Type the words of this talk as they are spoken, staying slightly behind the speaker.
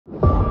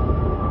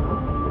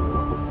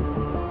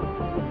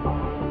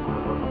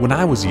When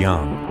I was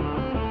young,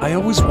 I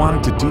always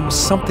wanted to do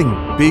something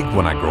big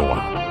when I grow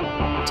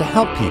up, to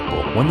help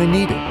people when they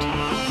need it.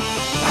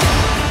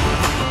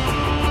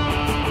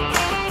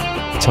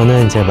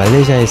 저는 이제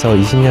말레이시아에서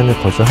 20년을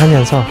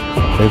거주하면서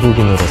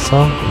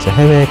외국인으로서 이제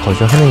해외에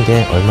거주하는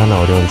게 얼마나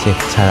어려운지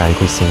잘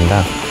알고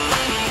있습니다.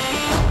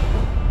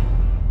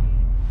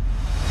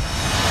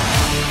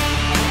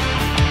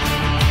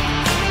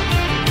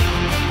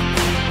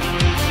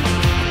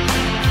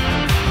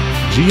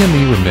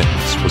 GME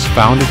Remittance was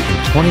founded in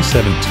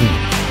 2017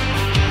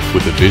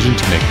 with a vision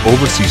to make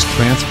overseas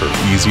transfer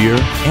easier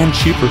and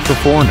cheaper for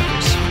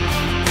foreigners.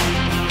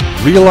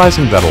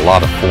 Realizing that a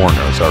lot of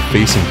foreigners are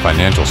facing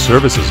financial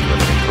services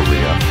limit in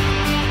Korea,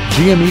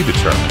 GME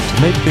determined to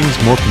make things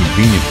more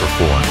convenient for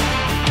foreigners.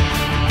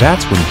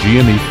 That's when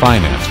GME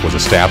Finance was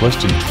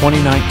established in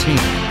 2019,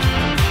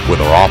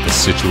 with our office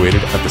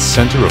situated at the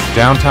center of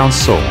downtown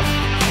Seoul,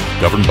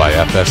 governed by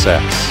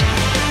FSS.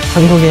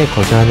 한국에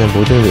거주하는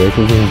모든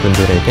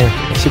외국인분들에게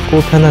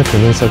쉽고 편한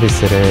금융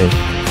서비스를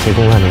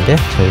제공하는 게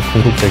저희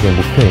궁극적인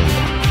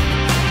목표입니다.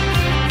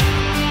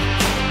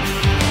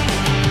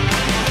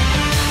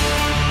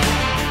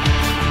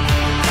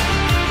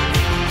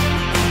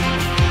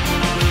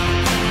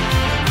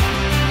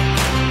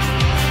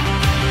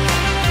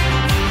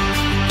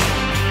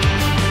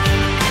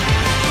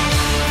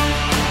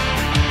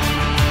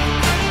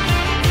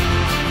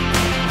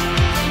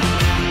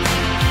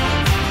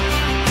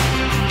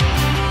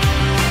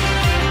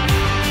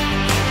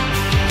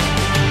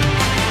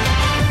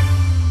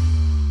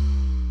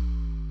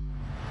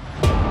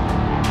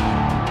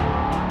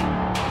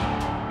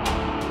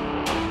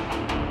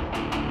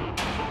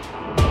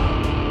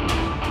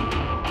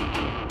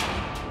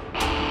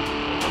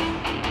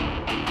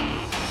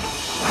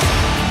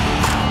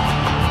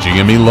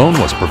 GME Loan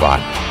was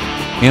provided,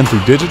 and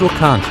through digital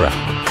contract,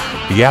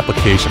 the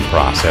application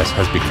process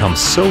has become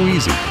so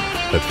easy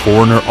that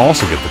foreigners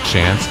also get the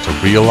chance to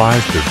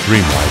realize their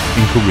dream life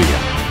in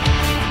Korea.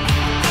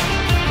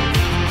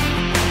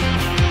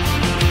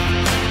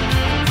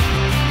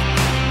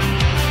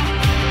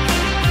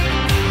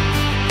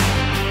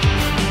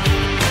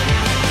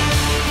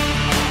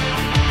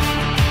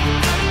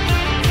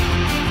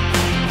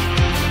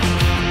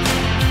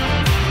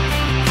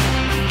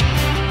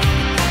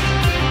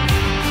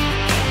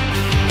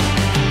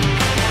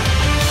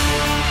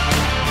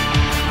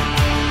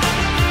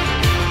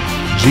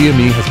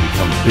 GME has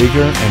become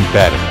bigger and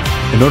better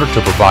in order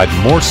to provide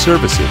more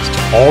services to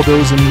all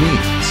those in need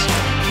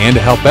and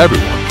to help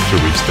everyone to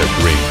reach their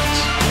dreams.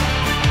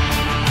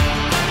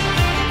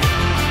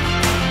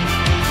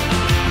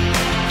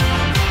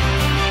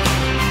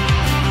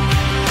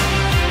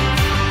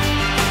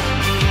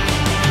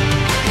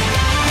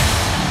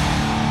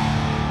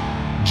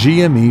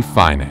 GME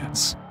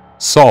Finance,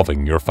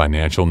 solving your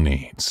financial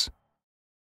needs.